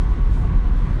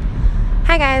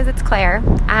Hi guys, it's Claire.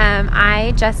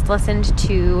 I just listened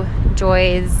to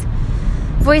Joy's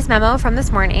voice memo from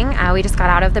this morning. We just got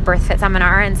out of the BirthFit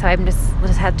seminar, and so I'm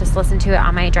just listened to it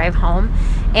on my drive home.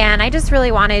 And I just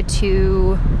really wanted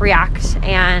to react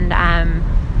and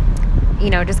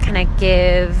just kind of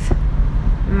give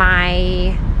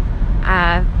my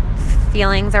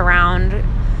feelings around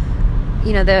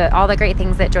all the great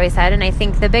things that Joy said. And I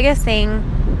think the biggest thing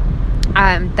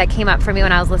that came up for me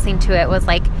when I was listening to it was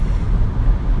like,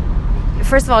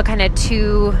 first of all, kind of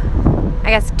two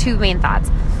main thoughts.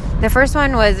 The first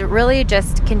one was really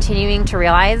just continuing to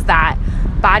realize that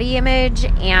body image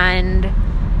and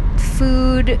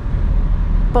food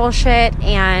bullshit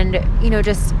and,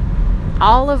 just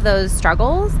all of those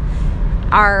struggles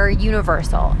are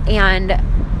universal. And,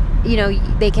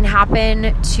 they can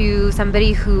happen to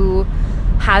somebody who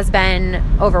has been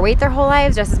overweight their whole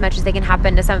lives just as much as they can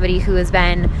happen to somebody who has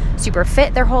been super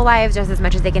fit their whole lives, just as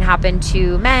much as they can happen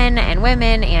to men and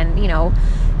women. And,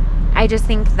 I just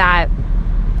think that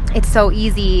it's so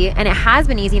easy, and it has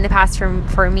been easy in the past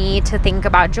for me to think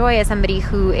about Joy as somebody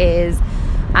who is,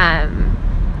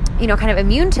 kind of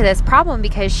immune to this problem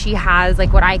because she has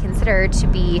like what I consider to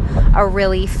be a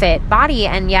really fit body.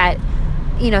 And yet,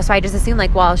 so I just assume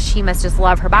like, well, she must just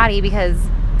love her body because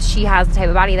she has the type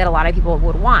of body that a lot of people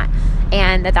would want,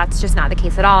 and that's just not the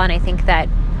case at all. And I think that,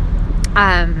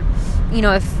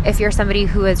 if you're somebody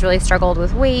who has really struggled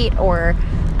with weight or,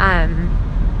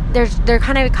 there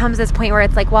kind of comes this point where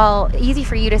it's like, well, easy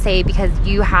for you to say because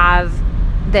you have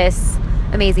this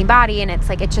amazing body, and it's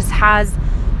like, it just has,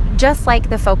 just like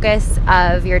the focus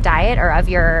of your diet or of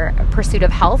your pursuit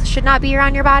of health should not be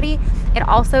around your body. It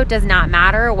also does not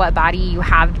matter what body you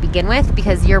have to begin with,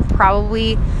 because you're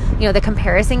probably, the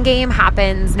comparison game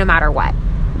happens no matter what.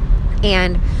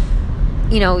 And,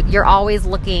 you're always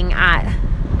looking at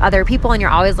other people, and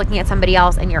you're always looking at somebody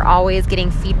else, and you're always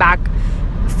getting feedback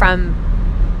from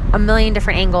a million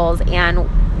different angles. And,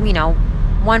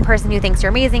 one person who thinks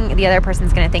you're amazing, the other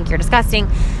person's going to think you're disgusting.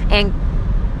 And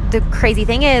the crazy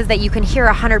thing is that you can hear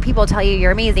 100 people tell you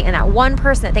you're amazing, and that one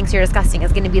person that thinks you're disgusting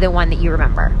is going to be the one that you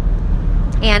remember.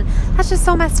 And that's just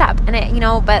so messed up.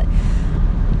 And but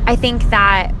I think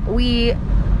that we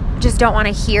just don't want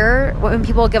to hear when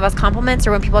people give us compliments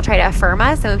or when people try to affirm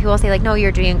us, and when people say like, no,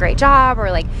 you're doing a great job, or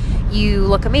like, you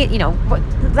look amazing,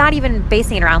 not even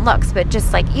basing it around looks, but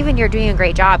just like, even you're doing a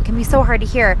great job can be so hard to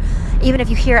hear, even if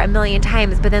you hear it a million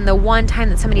times. But then the one time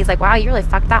that somebody's like, wow, you really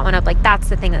fucked that one up, like that's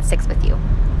the thing that sticks with you.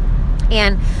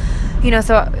 And,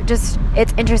 so just,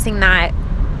 it's interesting that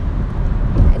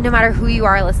no matter who you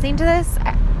are listening to this,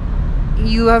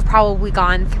 you have probably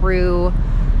gone through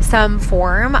some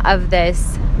form of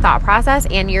this thought process,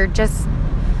 and you're just,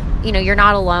 you're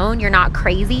not alone. You're not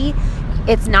crazy.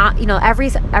 It's not,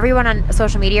 everyone on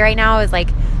social media right now is like,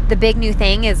 the big new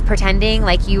thing is pretending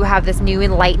like you have this new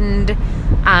enlightened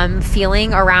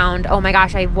feeling around, oh my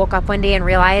gosh, I woke up one day and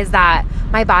realized that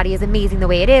my body is amazing the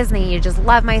way it is, and I need to just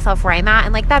love myself where I'm at.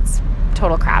 And like, that's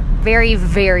total crap. Very,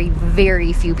 very,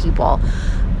 very few people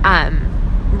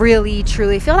really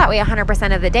truly feel that way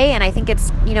 100% of the day. And I think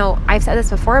it's, I've said this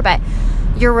before, but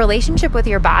your relationship with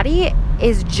your body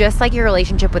is just like your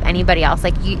relationship with anybody else.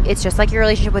 Like it's just like your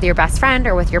relationship with your best friend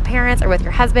or with your parents or with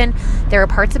your husband. There are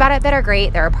parts about it that are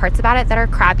great. There are parts about it that are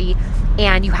crappy,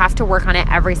 and you have to work on it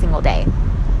every single day.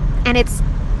 And it's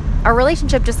a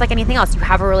relationship just like anything else. You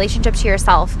have a relationship to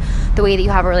yourself the way that you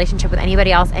have a relationship with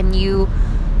anybody else, and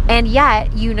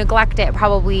yet you neglect it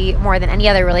probably more than any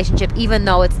other relationship, even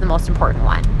though it's the most important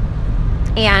one.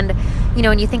 And,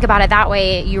 when you think about it that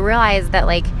way, you realize that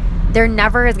like, there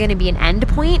never is going to be an end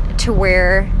point to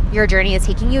where your journey is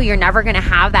taking you. You're never going to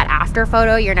have that after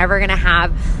photo. You're never going to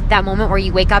have that moment where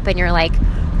you wake up and you're like,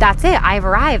 that's it. I've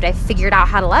arrived. I've figured out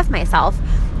how to love myself.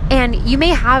 And you may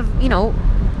have,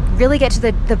 really get to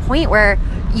the point where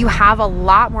you have a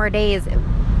lot more days,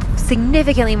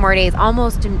 significantly more days,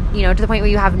 almost, to the point where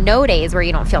you have no days where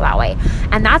you don't feel that way.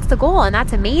 And that's the goal, and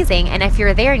that's amazing. And if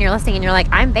you're there and you're listening and you're like,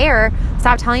 I'm there,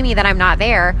 stop telling me that I'm not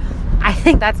there, I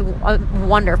think that's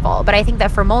wonderful. But I think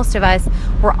that for most of us,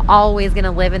 we're always going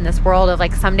to live in this world of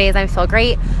like, some days I feel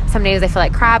great, some days I feel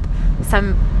like crap.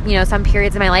 Some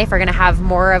periods of my life are going to have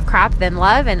more of crap than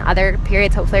love, and other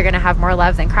periods hopefully are going to have more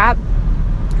love than crap.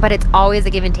 But it's always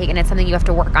a give and take, and it's something you have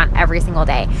to work on every single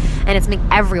day. And it's something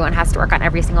everyone has to work on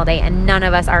every single day, and none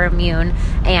of us are immune.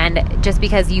 And just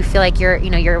because you feel like you're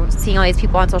seeing all these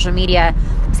people on social media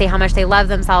say how much they love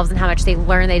themselves and how much they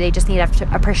learn that they just need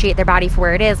to appreciate their body for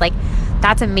where it is, like,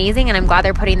 that's amazing, and I'm glad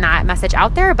they're putting that message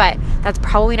out there, but that's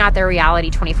probably not their reality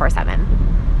 24/7.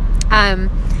 I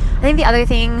think the other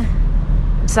thing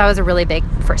So that was a really big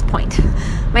first point.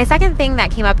 My second thing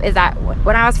that came up is that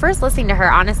when I was first listening to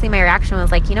her, honestly, my reaction was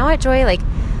like, you know what, Joy, like,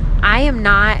 I'm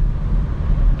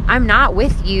not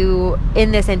with you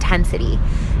in this intensity.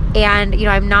 And,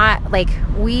 I'm not, like,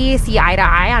 we see eye to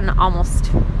eye on not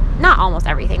almost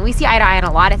everything. We see eye to eye on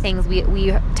a lot of things.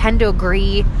 We tend to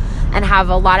agree and have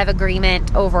a lot of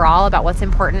agreement overall about what's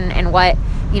important and what,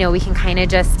 we can kind of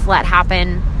just let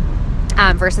happen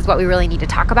versus what we really need to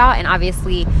talk about. And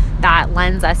obviously that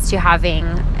lends us to having,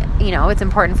 it's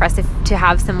important for us to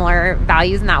have similar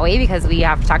values in that way, because we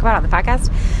have to talk about it on the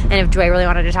podcast. And if Joy really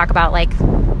wanted to talk about like,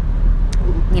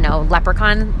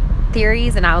 leprechaun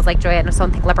theories, and I was like, Joy, I just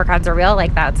don't think leprechauns are real,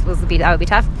 like that would be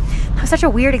tough. That was such a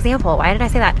weird example. Why did I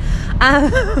say that?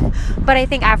 But I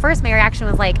think at first my reaction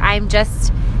was like, I'm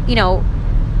just,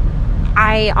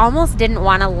 I almost didn't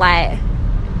want to let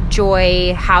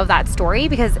Joy have that story,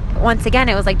 because once again,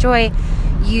 it was like, Joy,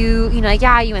 you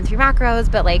went through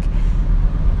macros, but like,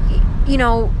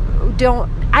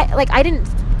 I didn't,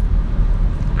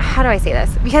 how do I say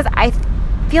this? Because I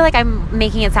feel like I'm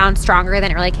making it sound stronger than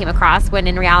it really came across, when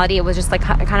in reality it was just like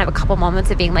kind of a couple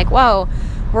moments of being like, whoa,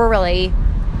 we're really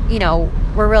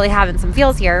having some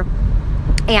feels here.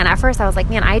 And at first I was like,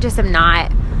 man, I just am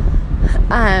not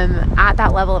at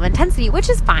that level of intensity, which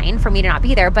is fine for me to not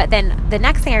be there. But then the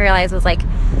next thing I realized was like,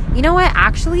 you know what,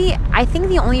 actually, I think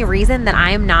the only reason that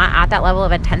I am not at that level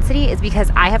of intensity is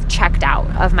because I have checked out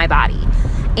of my body.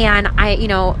 And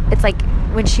it's like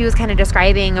when she was kind of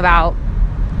describing about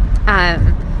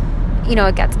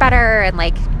it gets better, and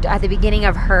like at the beginning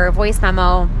of her voice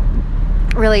memo,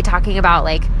 really talking about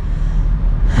like,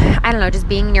 I don't know, just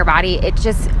being in your body. It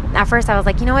just, at first I was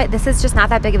like, you know what, this is just not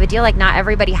that big of a deal. Like, not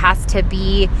everybody has to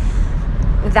be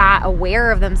that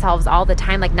aware of themselves all the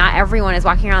time. Like, not everyone is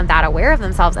walking around that aware of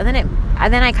themselves. And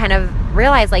then I kind of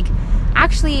realized, like,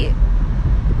 actually,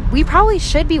 we probably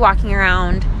should be walking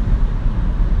around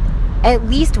at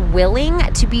least willing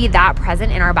to be that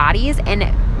present in our bodies.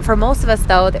 And for most of us,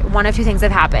 though, one of two things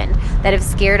have happened that have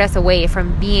scared us away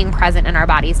from being present in our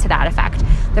bodies to that effect.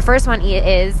 The first one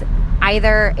is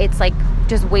either it's like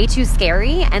just way too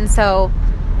scary, and so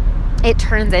it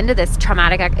turns into this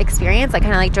traumatic experience, like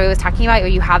kind of like Joy was talking about, where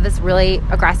you have this really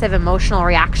aggressive emotional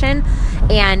reaction,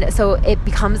 and so it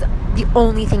becomes the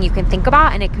only thing you can think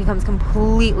about, and it becomes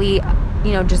completely,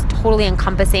 just totally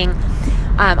encompassing,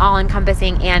 all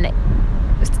encompassing, and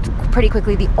pretty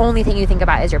quickly the only thing you think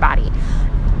about is your body.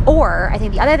 Or I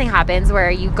think the other thing happens where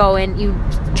you go and you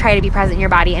try to be present in your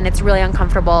body, and it's really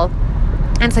uncomfortable,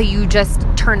 and so you just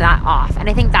turn that off. And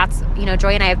I think that's,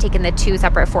 Joy and I have taken the two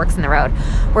separate forks in the road,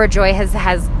 where Joy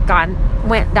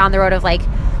went down the road of like,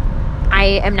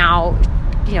 I am now,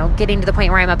 getting to the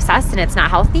point where I'm obsessed and it's not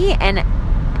healthy. And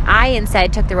I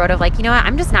instead took the road of like, you know what,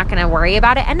 I'm just not going to worry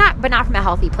about it. And not from a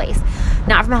healthy place,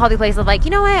 not from a healthy place of like, you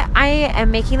know what, I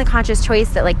am making the conscious choice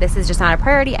that like, this is just not a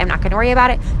priority. I'm not going to worry about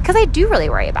it, because I do really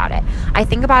worry about it. I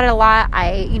think about it a lot.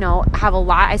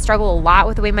 I struggle a lot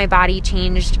with the way my body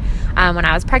changed when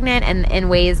I was pregnant, and in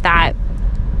ways that,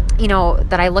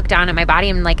 that I look down at my body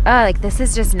and I'm like, oh, like this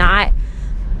is not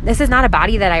a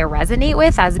body that I resonate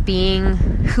with as being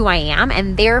who I am,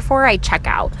 and therefore I check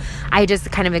out. I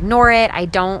just kind of ignore it. I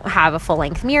don't have a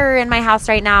full-length mirror in my house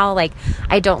right now. Like,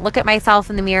 I don't look at myself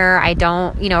in the mirror. I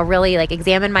don't, really like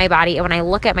examine my body. And when I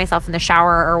look at myself in the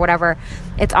shower or whatever,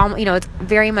 it's all, it's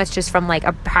very much just from like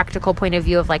a practical point of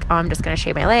view of like, oh, I'm just going to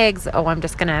shave my legs. Oh, I'm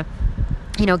just going to,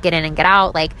 get in and get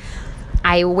out. Like,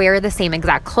 I wear the same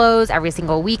exact clothes every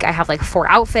single week. I have like 4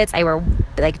 outfits. I wear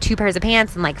like 2 pairs of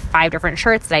pants and like 5 different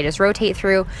shirts that I just rotate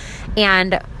through.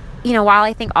 And, while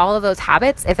I think all of those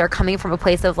habits, if they're coming from a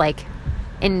place of like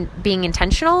in being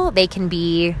intentional, they can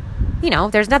be,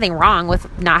 there's nothing wrong with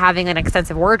not having an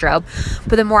extensive wardrobe.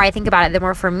 But the more I think about it, the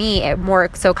more for me, it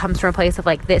more so comes from a place of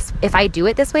like this, if I do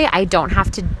it this way, I don't have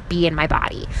to be in my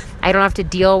body. I don't have to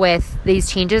deal with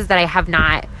these changes that I have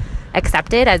not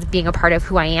accepted as being a part of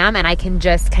who I am, and I can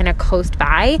just kind of coast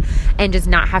by and just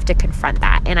not have to confront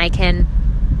that. And I can,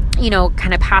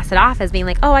 kind of pass it off as being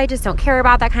like, oh, I just don't care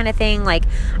about that kind of thing. Like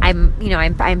I've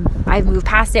moved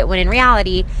past it, when in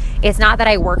reality, it's not that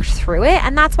I worked through it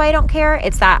and that's why I don't care.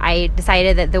 It's that I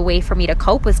decided that the way for me to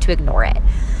cope was to ignore it.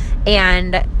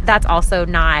 And that's also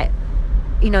not,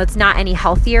 it's not any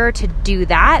healthier to do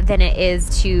that than it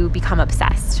is to become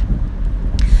obsessed.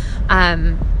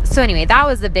 So anyway, that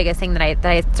was the biggest thing that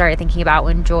I started thinking about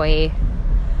when Joy,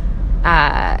 when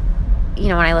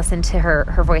I listened to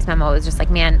her voice memo. It was just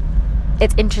like, man,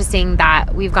 it's interesting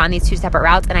that we've gone these 2 separate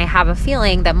routes. And I have a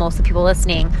feeling that most of the people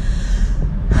listening,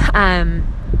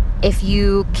 if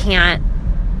you can't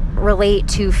relate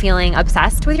to feeling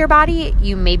obsessed with your body,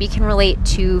 you maybe can relate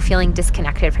to feeling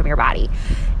disconnected from your body.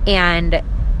 And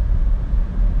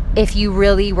if you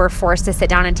really were forced to sit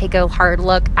down and take a hard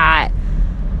look at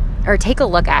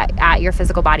your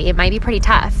physical body, it might be pretty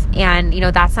tough. And,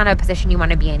 that's not a position you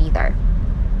want to be in either.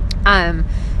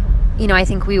 I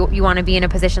think you want to be in a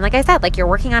position, like I said, like you're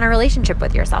working on a relationship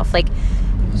with yourself. Like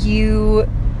you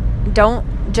don't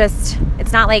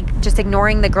it's not like just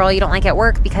ignoring the girl you don't like at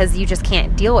work because you just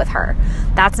can't deal with her.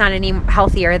 That's not any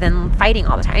healthier than fighting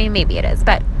all the time. I mean, maybe it is,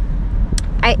 but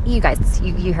you guys,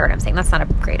 you heard what I'm saying. That's not a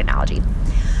great analogy.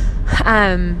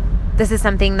 This is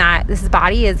something that this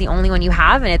body is the only one you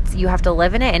have, and you have to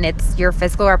live in it, and it's your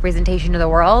physical representation of the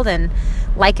world. And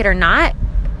like it or not,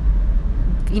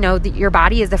 your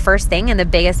body is the first thing and the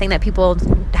biggest thing that people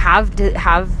have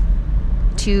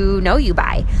to know you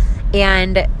by.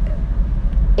 And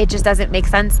it just doesn't make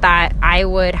sense that I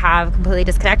would have completely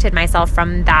disconnected myself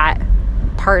from that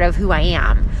part of who I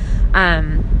am.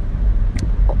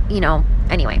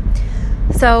 Anyway,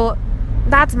 so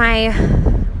that's my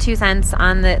 2 cents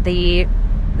on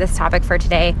this topic for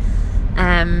today.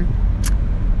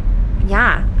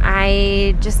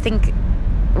 I just think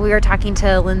we were talking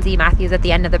to Lindsay Matthews at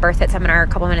the end of the Birth Fit seminar a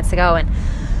couple minutes ago, and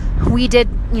we did,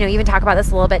 even talk about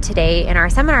this a little bit today in our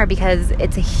seminar, because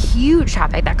it's a huge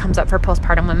topic that comes up for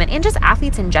postpartum women and just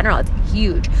athletes in general. It's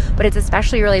huge, but it's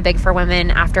especially really big for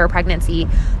women after a pregnancy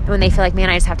when they feel like,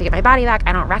 man, I just have to get my body back.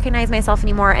 I don't recognize myself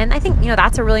anymore. And I think,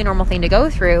 that's a really normal thing to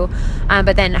go through.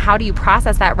 But then how do you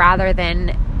process that rather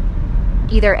than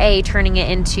either A, turning it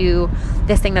into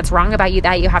this thing that's wrong about you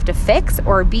that you have to fix,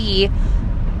 or B,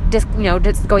 just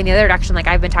going the other direction, like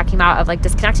I've been talking about, of like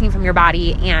disconnecting from your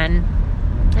body and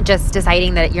just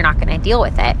deciding that you're not going to deal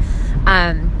with it.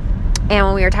 And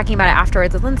when we were talking about it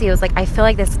afterwards with Lindsay, it was like, I feel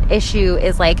like this issue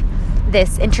is like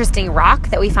this interesting rock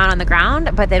that we found on the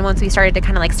ground, but then once we started to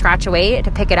kind of like scratch away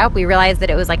to pick it up, we realized that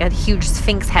it was like a huge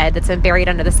sphinx head that's been buried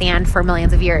under the sand for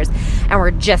millions of years, and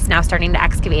we're just now starting to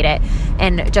excavate it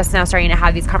and just now starting to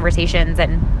have these conversations.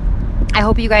 And I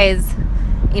hope you guys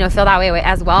feel that way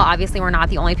as well. Obviously, we're not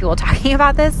the only people talking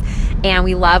about this, and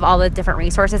we love all the different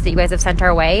resources that you guys have sent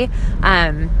our way.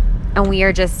 And we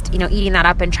are just, eating that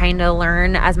up and trying to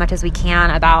learn as much as we can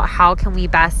about how can we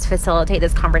best facilitate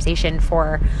this conversation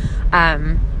for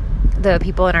the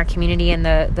people in our community and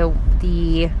the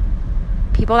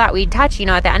people that we touch.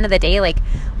 At the end of the day, like,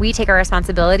 we take our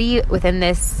responsibility in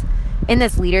this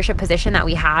leadership position that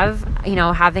we have,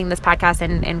 having this podcast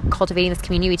and cultivating this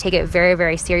community. We take it very,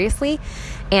 very seriously.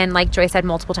 And like Joy said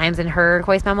multiple times in her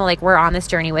voice memo, like, we're on this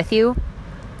journey with you.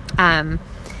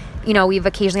 We've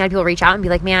occasionally had people reach out and be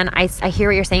like, man, I hear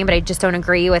what you're saying, but I just don't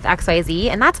agree with XYZ.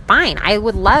 And that's fine. I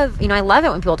love it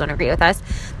when people don't agree with us.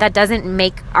 That doesn't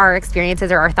make our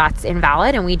experiences or our thoughts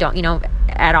invalid. And we don't,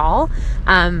 at all.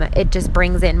 It just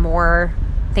brings in more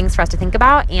things for us to think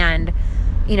about. And,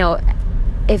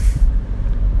 if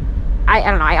I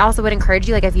don't know, I also would encourage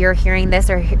you, like, if you're hearing this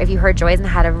or if you heard Joy's and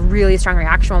had a really strong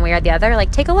reaction one way or the other,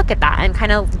 like, take a look at that and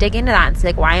kind of dig into that and see,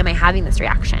 like, why am I having this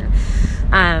reaction?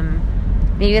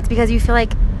 Maybe it's because you feel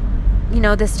like,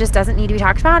 this just doesn't need to be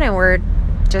talked about, and we're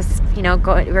just,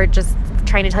 we're just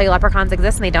trying to tell you leprechauns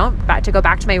exist and they don't. But to go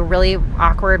back to my really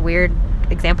awkward, weird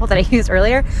example that I used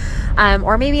earlier.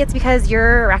 Or maybe it's because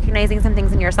you're recognizing some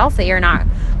things in yourself that you're not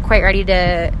quite ready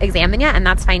to examine yet, and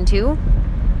that's fine too.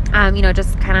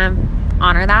 Just kind of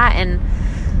honor that, and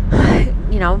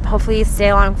hopefully stay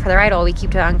along for the ride while we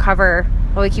keep trying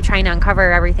to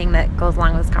uncover everything that goes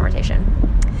along with this conversation.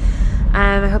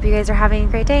 I hope you guys are having a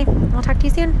great day. We'll talk to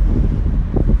you soon.